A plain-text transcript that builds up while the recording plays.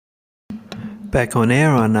Back on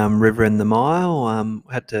air on River and the Mile.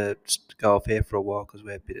 Had to just go off air for a while because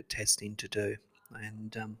we had a bit of testing to do,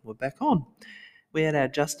 and we're back on. We had our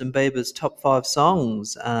Justin Bieber's top 5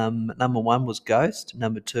 songs. Number 1 was Ghost.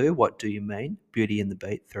 Number 2, What Do You Mean? Beauty and the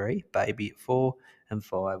Beat. 3, Baby at 4, and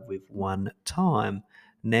 5 with One Time.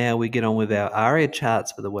 Now we get on with our ARIA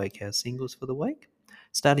charts for the week, our singles for the week.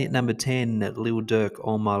 Starting at number 10, Lil Durk,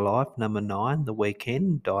 All My Life. Number 9, The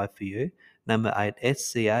Weeknd, Die For You. Number 8,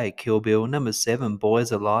 SCA, Kill Bill. Number 7,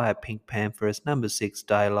 Boys a Liar, Pink Panthers. Number 6,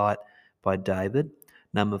 Daylight by David.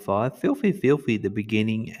 Number 5, Filthy Filthy, The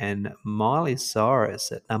Beginning, and Miley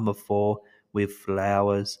Cyrus at number 4 with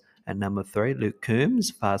Flowers. At number 3, Luke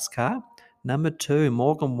Combs, Fast Car. Number 2,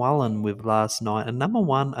 Morgan Wallen with Last Night. And number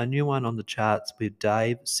 1, a new one on the charts with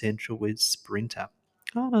Dave Central with Sprinter.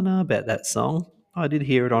 I don't know about that song. I did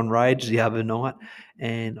hear it on Rage the other night,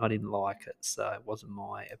 and I didn't like it, so it wasn't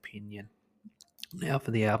my opinion. Now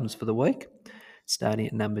for the albums for the week. Starting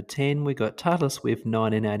at number 10, we got Taylor Swift,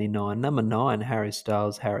 1989. Number 9, Harry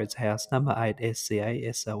Styles, Harry's House. Number 8,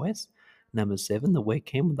 SCA, SOS. Number 7, The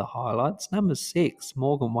Weeknd with The Highlights. Number 6,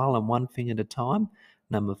 Morgan Wallen, One Thing at a Time.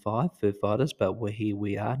 Number 5, Foo Fighters, But We're Here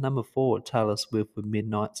We Are. Number 4, Taylor Swift with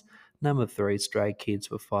Midnights. Number 3, Stray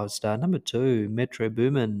Kids with 5 Star. Number 2, Metro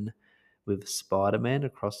Boomin with Spider-Man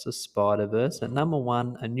Across the Spider-Verse. At number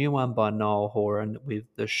 1, a new one by Niall Horan with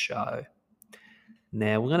The Show.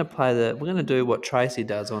 Now we're going to do what Tracy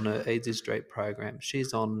does on her Easy Street program.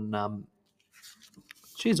 She's on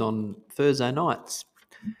Thursday nights,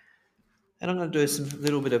 and I'm going to do some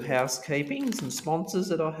little bit of housekeeping, some sponsors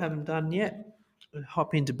that I haven't done yet.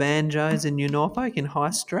 Hop into Banjos in New Norfolk in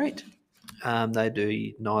High Street. They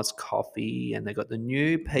do nice coffee, and they got the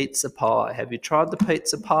new pizza pie. Have you tried the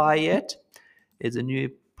pizza pie yet? There's a new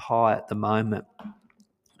pie at the moment,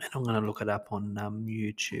 and I'm going to look it up on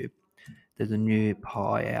YouTube. There's a new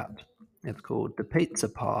pie out. It's called the Pizza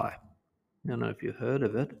Pie. I don't know if you've heard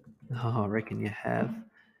of it. Oh, I reckon you have.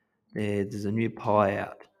 There's a new pie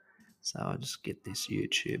out. So I'll just get this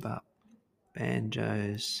YouTube up.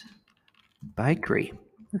 Banjos Bakery.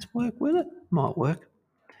 Let's work with it. Might work.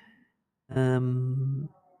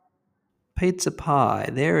 Pizza pie.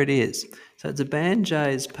 There it is. So it's a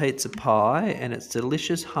Banjos pizza pie, and it's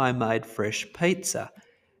delicious homemade fresh pizza.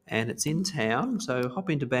 And it's in town, so hop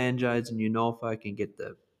into Banjos in New Norfolk and get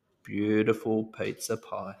the beautiful pizza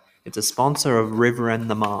pie. It's a sponsor of River and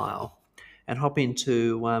the Mile. And hop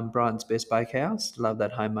into Brighton's Best Bakehouse. Love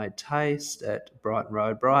that homemade taste at Brighton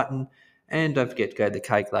Road, Brighton. And don't forget to go to the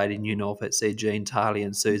Cake Lady in New Norfolk. See Jean, Tarly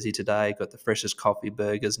and Susie today. Got the freshest coffee,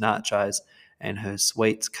 burgers, nachos, and her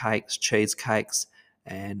sweets, cakes, cheesecakes,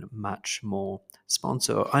 and much more.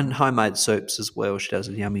 Sponsor, and homemade soups as well. She does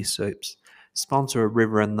yummy soups. Sponsor of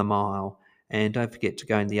River and the Mile. And don't forget to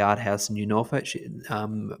go in the Art House in New Norfolk.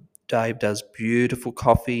 Dave does beautiful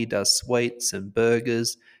coffee, does sweets and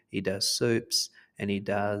burgers. He does soups, and he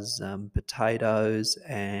does potatoes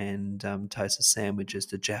and toasted sandwiches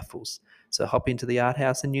to Jaffles. So hop into the Art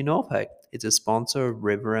House in New Norfolk. It's a sponsor of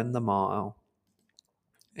River and the Mile.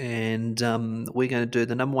 And we're going to do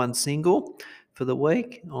the number 1 single for the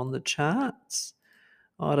week on the charts.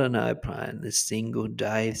 I don't know, playing the single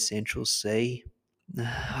Dave Central C. I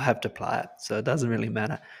have to play it, so it doesn't really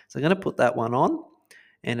matter. So I'm going to put that one on,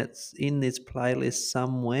 and it's in this playlist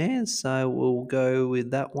somewhere, so we'll go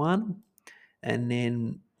with that one. And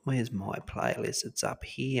then, where's my playlist? It's up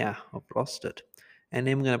here. I've lost it. And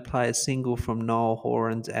then we're going to play a single from Niall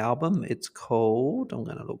Horan's album. It's called, I'm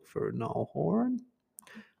going to look for Niall Horan.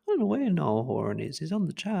 I don't know where Niall Horan is. He's on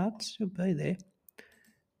the charts. He'll be there.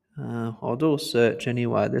 I'll do a search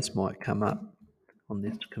anyway. This might come up on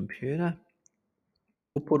this computer.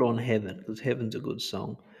 We'll put on Heaven, because Heaven's a good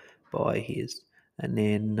song by his. And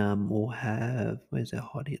then we'll have, where's our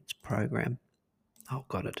Hot Hits program? Oh,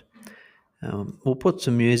 got it. We'll put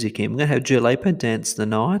some music in. We're going to have Dua Lipa, Dance the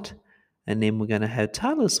Night. And then we're going to have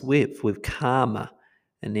Taylor Swift with Karma.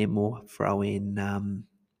 And then we'll throw in Ed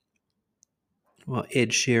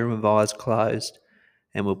Sheeran with Eyes Closed.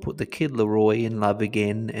 And we'll put the Kid Laroi in Love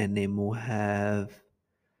Again. And then we'll have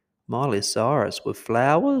Miley Cyrus with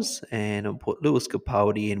Flowers. And I'll put Lewis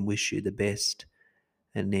Capaldi in Wish You the Best.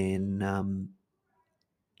 And then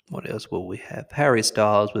what else will we have? Harry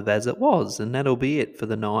Styles with As It Was. And that'll be it for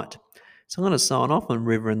the night. So I'm going to sign off on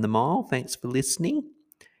River and the Mile. Thanks for listening.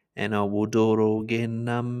 And I will do it all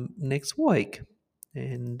again next week.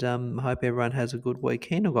 And I hope everyone has a good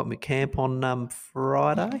weekend. I've got my camp on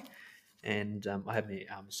Friday. And I had my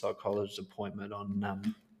psychologist appointment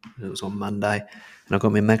on, it was on Monday. And I've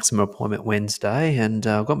got my maximum appointment Wednesday. And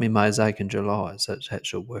I've got my mosaic in July. So that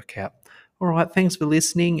should work out. All right, thanks for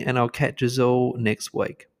listening. And I'll catch you all next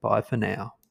week. Bye for now.